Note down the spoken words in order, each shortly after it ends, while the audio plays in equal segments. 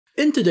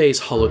In today's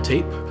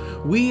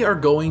holotape, we are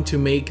going to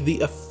make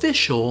the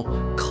official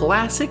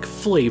classic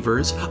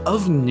flavors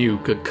of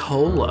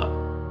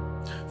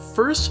Nuka-Cola.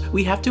 First,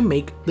 we have to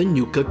make the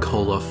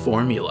Nuka-Cola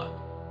formula.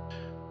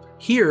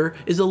 Here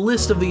is a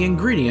list of the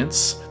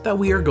ingredients that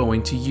we are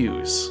going to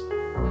use.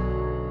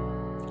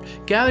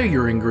 Gather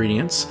your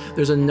ingredients.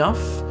 There's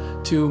enough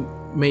to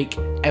make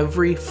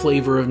every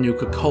flavor of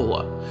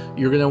Nuka-Cola.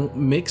 You're going to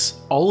mix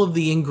all of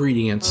the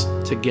ingredients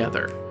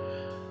together.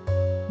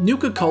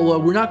 Nuka-Cola,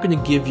 we're not going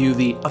to give you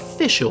the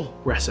official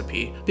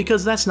recipe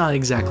because that's not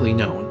exactly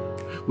known.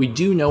 We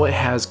do know it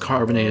has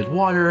carbonated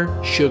water,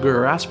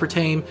 sugar or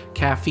aspartame,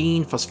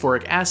 caffeine,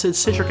 phosphoric acid,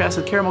 citric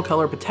acid, caramel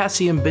color,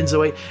 potassium,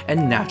 benzoate,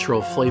 and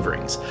natural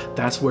flavorings.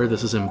 That's where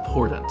this is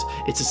important.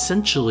 It's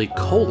essentially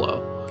cola,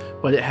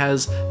 but it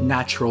has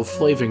natural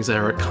flavorings that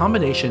are a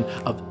combination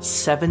of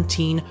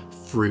 17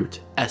 fruit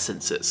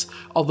essences,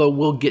 although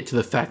we'll get to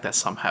the fact that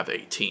some have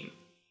 18.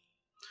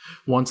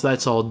 Once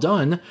that's all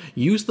done,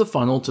 use the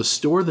funnel to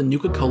store the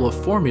Nuka-Cola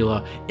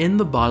formula in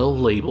the bottle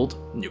labeled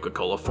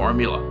Nuka-Cola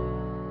formula.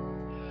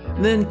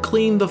 Then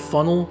clean the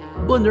funnel,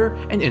 blender,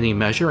 and any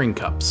measuring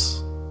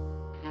cups.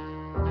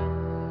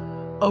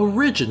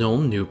 Original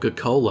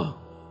Nuka-Cola.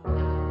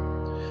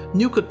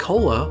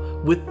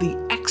 Nuka-Cola with the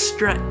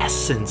extra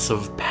essence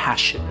of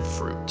passion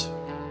fruit.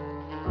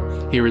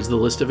 Here is the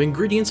list of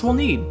ingredients we'll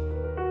need.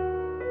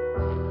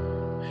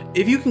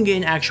 If you can get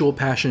an actual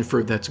passion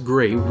fruit, that's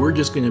great. We're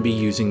just going to be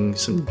using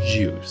some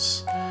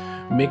juice.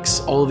 Mix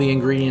all of the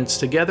ingredients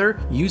together.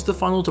 Use the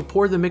funnel to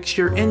pour the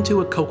mixture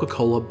into a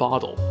Coca-Cola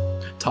bottle.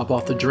 Top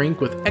off the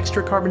drink with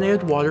extra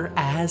carbonated water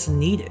as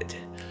needed.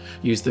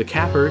 Use the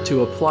capper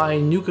to apply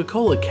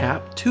Nuka-Cola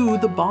cap to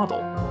the bottle.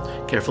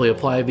 Carefully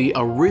apply the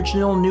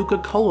original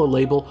Nuka-Cola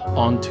label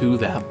onto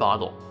that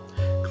bottle.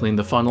 Clean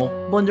the funnel,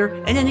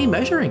 blender, and any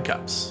measuring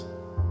cups.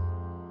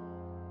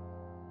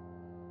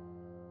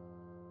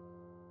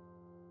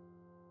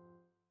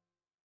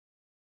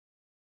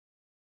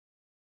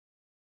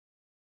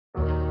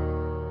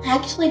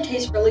 Actually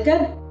tastes really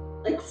good.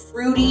 Like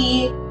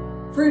fruity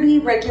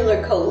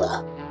regular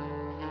cola.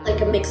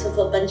 Like a mix of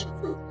a bunch of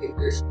fruit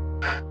flavors.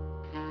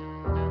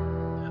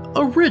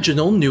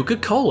 Original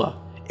Nuka-Cola.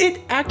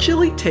 It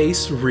actually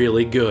tastes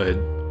really good.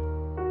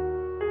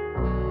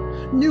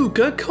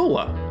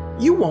 Nuka-Cola.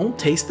 You won't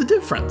taste the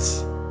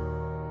difference.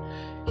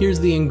 Here's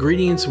the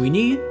ingredients we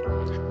need.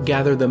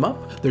 Gather them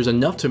up. There's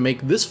enough to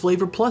make this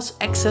flavor plus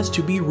excess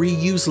to be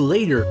reused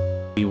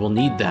later. We will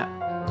need that.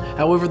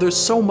 However, there's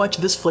so much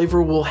this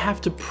flavor will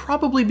have to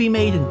probably be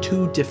made in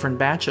 2 different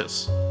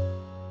batches.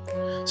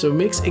 So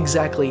mix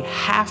exactly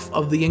half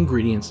of the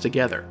ingredients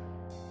together.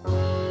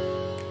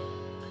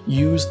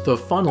 Use the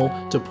funnel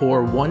to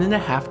pour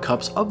 1.5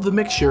 cups of the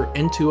mixture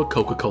into a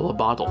Coca-Cola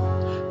bottle.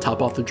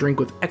 Top off the drink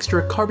with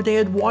extra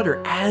carbonated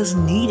water as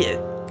needed.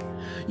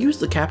 Use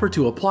the capper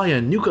to apply a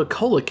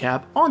Nuka-Cola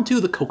cap onto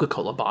the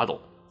Coca-Cola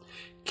bottle.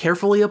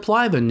 Carefully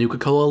apply the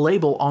Nuka-Cola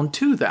label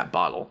onto that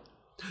bottle.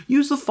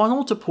 Use the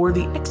funnel to pour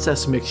the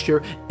excess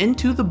mixture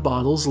into the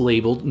bottles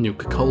labeled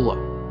Nuka-Cola.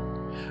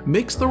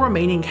 Mix the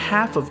remaining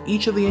half of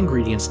each of the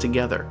ingredients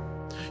together.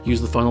 Use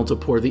the funnel to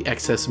pour the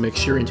excess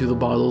mixture into the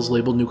bottles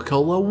labeled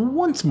Nuka-Cola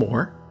once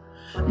more.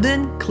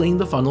 Then clean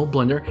the funnel,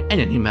 blender, and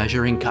any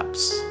measuring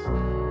cups.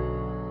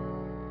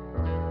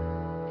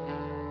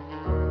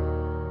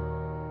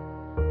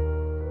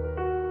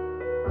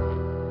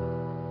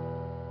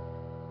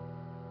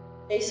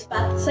 Tastes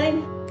about the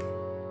same.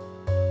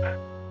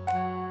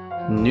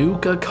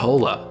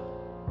 Nuka-Cola.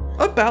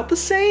 About the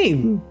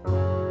same.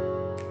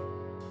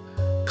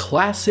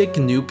 Classic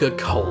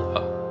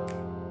Nuka-Cola.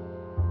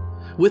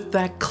 With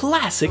that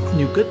classic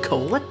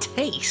Nuka-Cola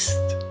taste.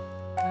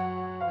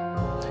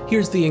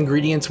 Here's the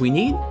ingredients we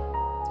need.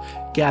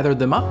 Gather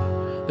them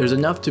up. There's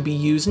enough to be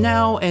used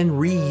now and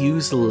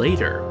reused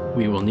later.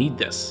 We will need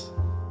this.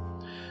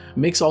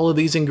 Mix all of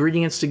these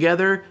ingredients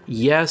together.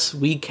 Yes,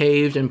 we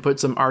caved and put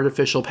some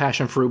artificial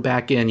passion fruit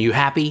back in. You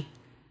happy?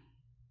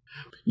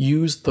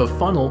 Use the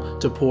funnel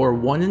to pour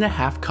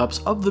 1.5 cups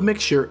of the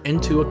mixture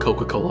into a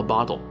Coca-Cola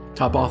bottle.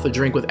 Top off the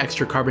drink with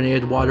extra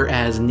carbonated water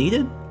as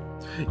needed.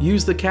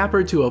 Use the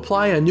capper to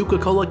apply a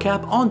Nuka-Cola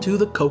cap onto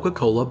the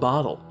Coca-Cola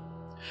bottle.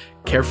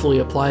 Carefully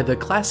apply the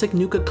classic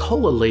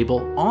Nuka-Cola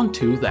label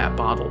onto that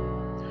bottle.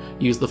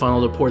 Use the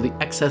funnel to pour the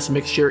excess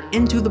mixture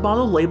into the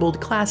bottle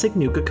labeled Classic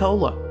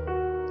Nuka-Cola.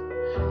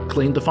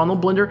 Clean the funnel,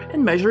 blender,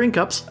 and measuring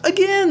cups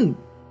again!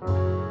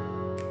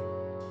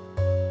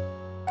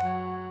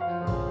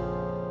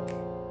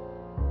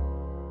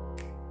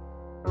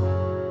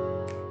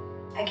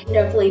 I can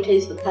definitely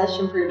taste the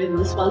passion fruit in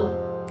this one.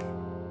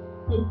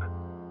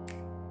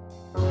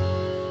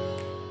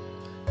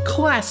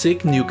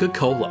 Classic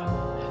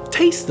Nuka-Cola.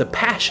 Taste the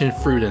passion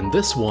fruit in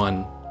this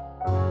one.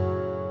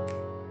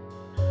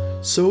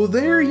 So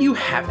there you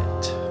have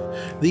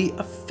it. The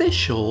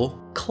official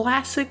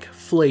classic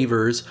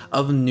flavors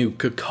of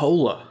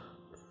Nuka-Cola.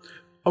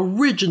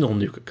 Original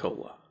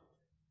Nuka-Cola.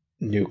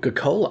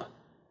 Nuka-Cola.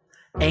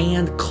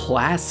 And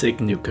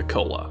classic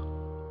Nuka-Cola.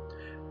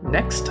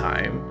 Next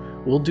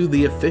time, we'll do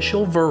the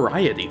official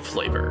variety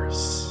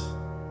flavors.